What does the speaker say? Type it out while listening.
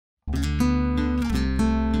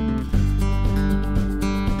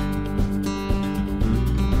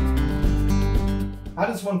How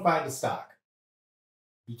does one find a stock?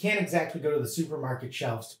 You can't exactly go to the supermarket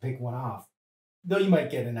shelves to pick one off, though you might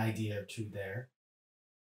get an idea or two there.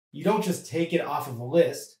 You don't just take it off of a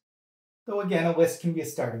list, though again, a list can be a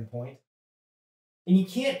starting point. And you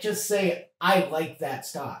can't just say, I like that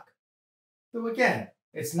stock, though again,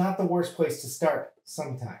 it's not the worst place to start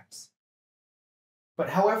sometimes. But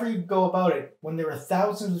however you go about it, when there are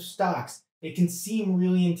thousands of stocks, it can seem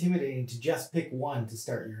really intimidating to just pick one to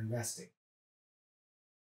start your investing.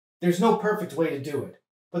 There's no perfect way to do it,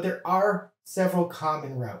 but there are several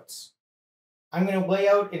common routes. I'm going to lay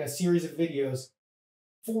out in a series of videos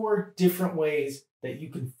 4 different ways that you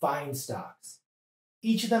can find stocks.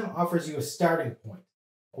 Each of them offers you a starting point,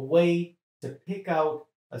 a way to pick out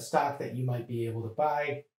a stock that you might be able to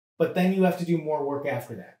buy, but then you have to do more work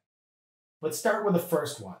after that. Let's start with the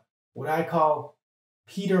first one, what I call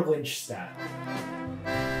Peter Lynch Style.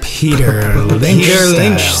 Peter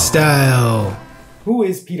Lynch Style. Who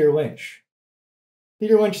is Peter Lynch?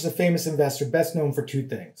 Peter Lynch is a famous investor best known for 2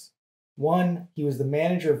 things. One, he was the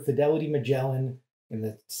manager of Fidelity Magellan in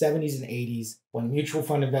the 70s and 80s when mutual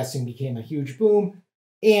fund investing became a huge boom,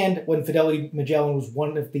 and when Fidelity Magellan was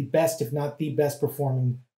one of the best, if not the best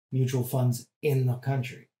performing mutual funds in the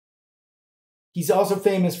country. He's also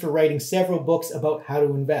famous for writing several books about how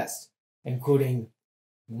to invest, including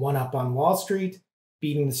One Up on Wall Street,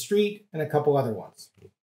 Beating the Street, and a couple other ones.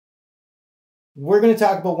 We're going to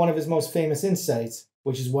talk about one of his most famous insights,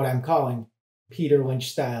 which is what I'm calling Peter Lynch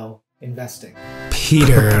Style Investing.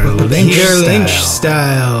 Peter Lynch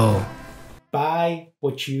Style. Buy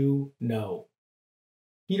what you know.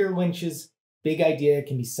 Peter Lynch's big idea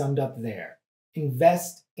can be summed up there.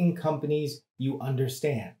 Invest in companies you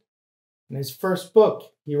understand. In his first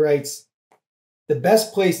book, he writes, "The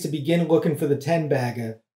best place to begin looking for the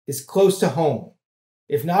 10-bagger is close to home.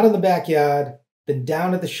 If not in the backyard, then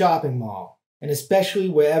down at the shopping mall, and especially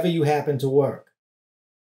wherever you happen to work."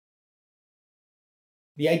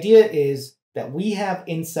 The idea is that we have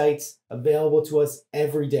insights available to us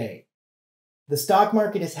every day. The stock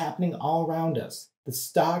market is happening all around us. The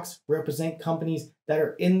stocks represent companies that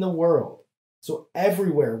are in the world. So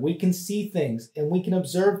everywhere we can see things and we can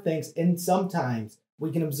observe things, and sometimes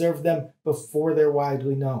we can observe them before they're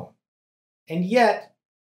widely known. And yet,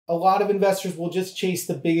 a lot of investors will just chase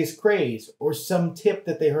the biggest craze or some tip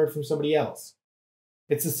that they heard from somebody else.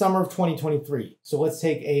 It's the summer of 2023, so let's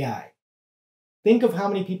take AI. Think of how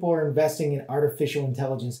many people are investing in artificial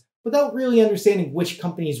intelligence without really understanding which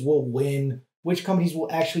companies will win, which companies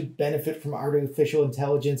will actually benefit from artificial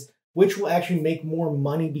intelligence, which will actually make more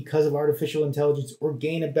money because of artificial intelligence or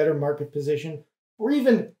gain a better market position, or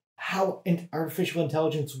even how artificial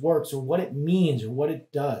intelligence works or what it means or what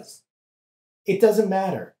it does. It doesn't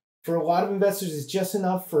matter. For a lot of investors, it's just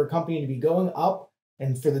enough for a company to be going up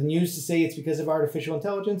and for the news to say it's because of artificial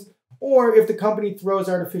intelligence, or if the company throws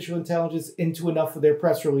artificial intelligence into enough of their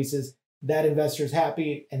press releases, that investor is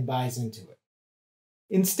happy and buys into it.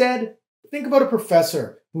 Instead, think about a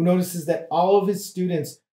professor who notices that all of his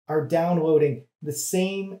students are downloading the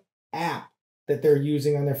same app that they're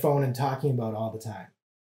using on their phone and talking about all the time.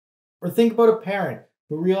 Or think about a parent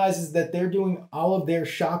who realizes that they're doing all of their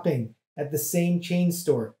shopping at the same chain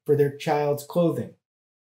store for their child's clothing.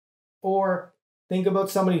 Or think about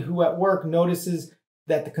somebody who at work notices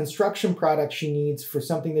that the construction product she needs for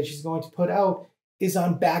something that she's going to put out is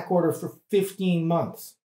on back order for 15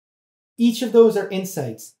 months. Each of those are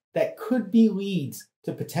insights that could be leads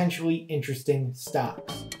to potentially interesting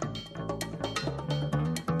stocks.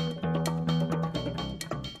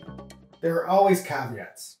 There are always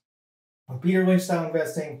caveats. On Peter Lynch Style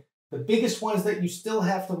Investing, the biggest one is that you still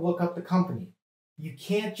have to look up the company. You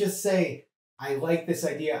can't just say, I like this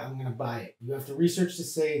idea, I'm going to buy it. You have to research to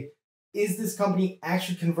say, is this company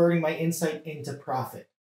actually converting my insight into profit?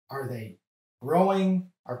 Are they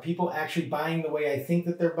growing? Are people actually buying the way I think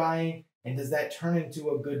that they're buying? And does that turn into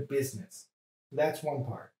a good business? That's one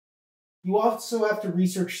part. You also have to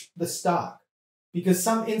research the stock because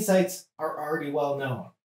some insights are already well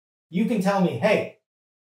known. You can tell me, hey,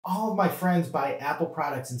 all of my friends buy Apple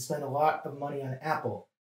products and spend a lot of money on Apple,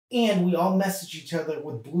 and we all message each other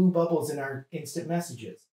with blue bubbles in our instant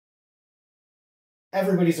messages.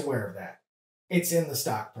 Everybody's aware of that. It's in the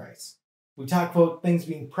stock price. We talk about things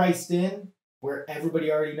being priced in, where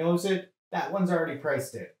everybody already knows it. That one's already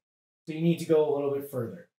priced in. So you need to go a little bit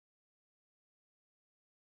further.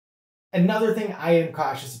 Another thing I am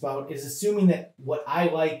cautious about is assuming that what I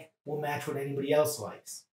like will match what anybody else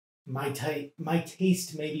likes. My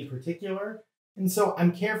taste may be particular, and so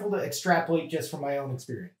I'm careful to extrapolate just from my own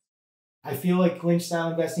experience. I feel like Lynch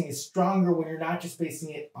Style Investing is stronger when you're not just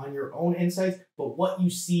basing it on your own insights, but what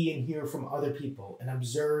you see and hear from other people and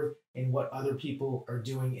observe in what other people are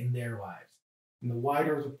doing in their lives. And the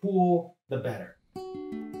wider the pool, the better.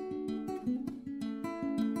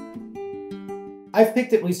 I've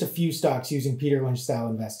picked at least a few stocks using Peter Lynch Style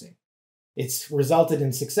Investing. It's resulted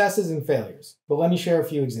in successes and failures, but let me share a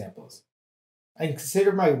few examples. I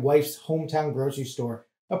consider my wife's hometown grocery store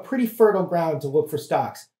a pretty fertile ground to look for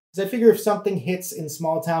stocks, because I figure if something hits in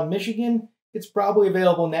small town Michigan, it's probably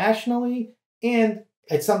available nationally, and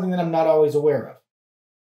it's something that I'm not always aware of.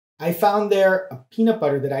 I found there a peanut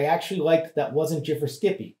butter that I actually liked that wasn't Jif or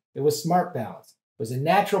Skippy. It was Smart Balance. It was a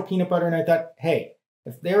natural peanut butter, and I thought, hey,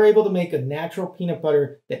 if they're able to make a natural peanut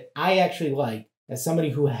butter that I actually like, as somebody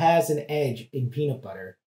who has an edge in peanut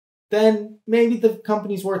butter, then maybe the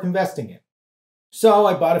company's worth investing in. So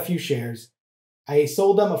I bought a few shares. I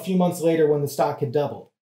sold them a few months later when the stock had doubled.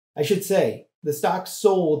 I should say,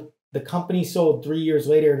 the company sold 3 years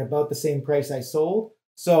later at about the same price I sold.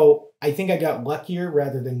 So I think I got luckier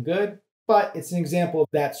rather than good, but it's an example of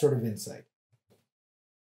that sort of insight.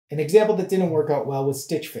 An example that didn't work out well was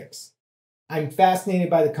Stitch Fix. I'm fascinated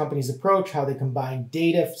by the company's approach, how they combine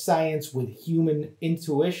data science with human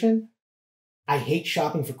intuition. I hate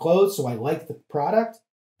shopping for clothes, so I like the product.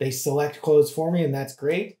 They select clothes for me, and that's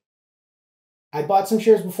great. I bought some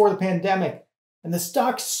shares before the pandemic, and the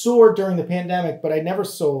stock soared during the pandemic, but I never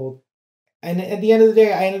sold. And at the end of the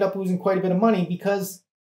day, I ended up losing quite a bit of money because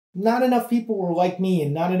not enough people were like me,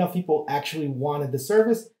 and not enough people actually wanted the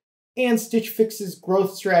service, and Stitch Fix's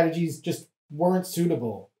growth strategies just weren't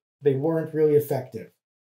suitable. They weren't really effective.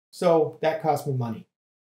 So that cost me money.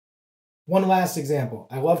 One last example.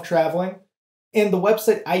 I love traveling, and the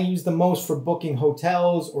website I use the most for booking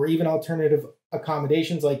hotels or even alternative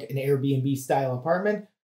accommodations like an Airbnb style apartment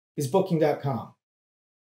is booking.com.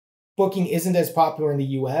 Booking isn't as popular in the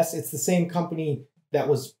US. It's the same company that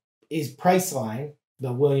is Priceline,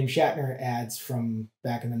 the William Shatner ads from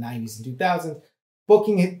back in the 90s and 2000s.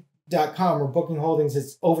 Booking.com or Booking Holdings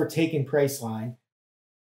has overtaken Priceline.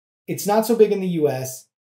 It's not so big in the US.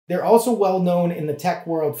 They're also well known in the tech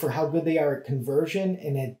world for how good they are at conversion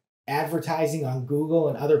and at advertising on Google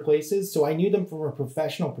and other places. So I knew them from a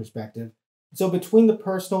professional perspective. So between the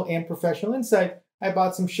personal and professional insight, I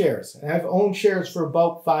bought some shares. And I've owned shares for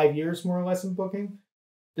about 5 years, more or less, in Booking.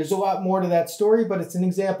 There's a lot more to that story, but it's an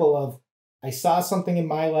example of I saw something in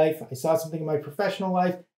my life, I saw something in my professional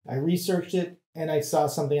life, I researched it, and I saw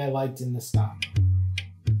something I liked in the stock.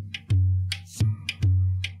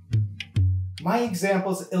 My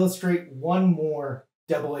examples illustrate one more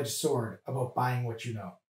double-edged sword about buying what you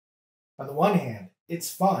know. On the one hand,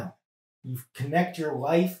 it's fun. You connect your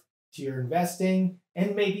life to your investing,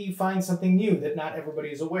 and maybe you find something new that not everybody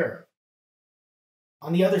is aware of.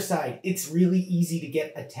 On the other side, it's really easy to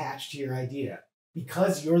get attached to your idea.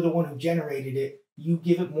 Because you're the one who generated it, you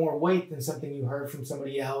give it more weight than something you heard from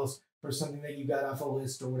somebody else or something that you got off a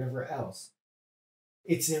list or whatever else.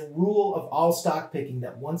 It's a rule of all stock picking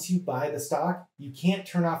that once you buy the stock, you can't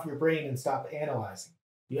turn off your brain and stop analyzing.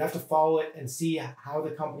 You have to follow it and see how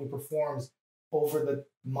the company performs over the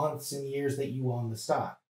months and years that you own the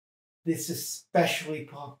stock. This especially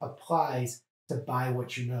applies to buy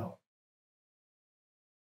what you know.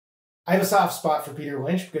 I have a soft spot for Peter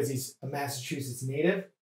Lynch because he's a Massachusetts native,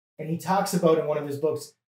 and he talks about in one of his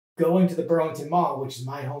books going to the Burlington Mall, which is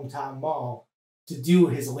my hometown mall, to do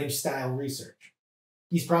his Lynch style research.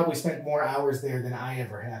 He's probably spent more hours there than I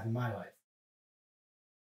ever have in my life.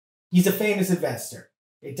 He's a famous investor.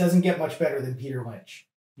 It doesn't get much better than Peter Lynch.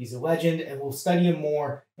 He's a legend, and we'll study him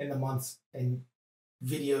more in the months and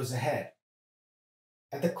videos ahead.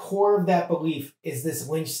 At the core of that belief is this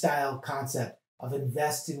Lynch style concept of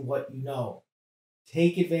invest in what you know.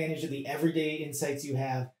 Take advantage of the everyday insights you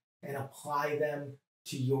have and apply them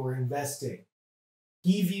to your investing.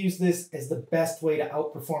 He views this as the best way to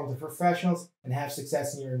outperform the professionals and have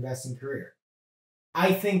success in your investing career.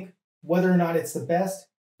 I think whether or not it's the best,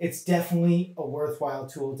 it's definitely a worthwhile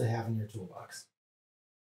tool to have in your toolbox.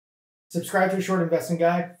 Subscribe to a short investing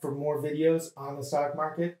guide for more videos on the stock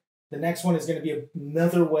market. The next one is going to be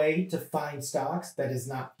another way to find stocks that is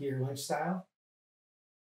not Peter Lynch style.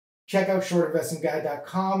 Check out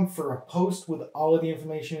shortinvestingguide.com for a post with all of the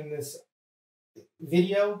information in this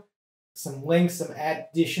video, some links, some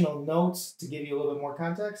additional notes to give you a little bit more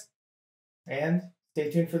context. And stay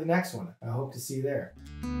tuned for the next one. I hope to see you there.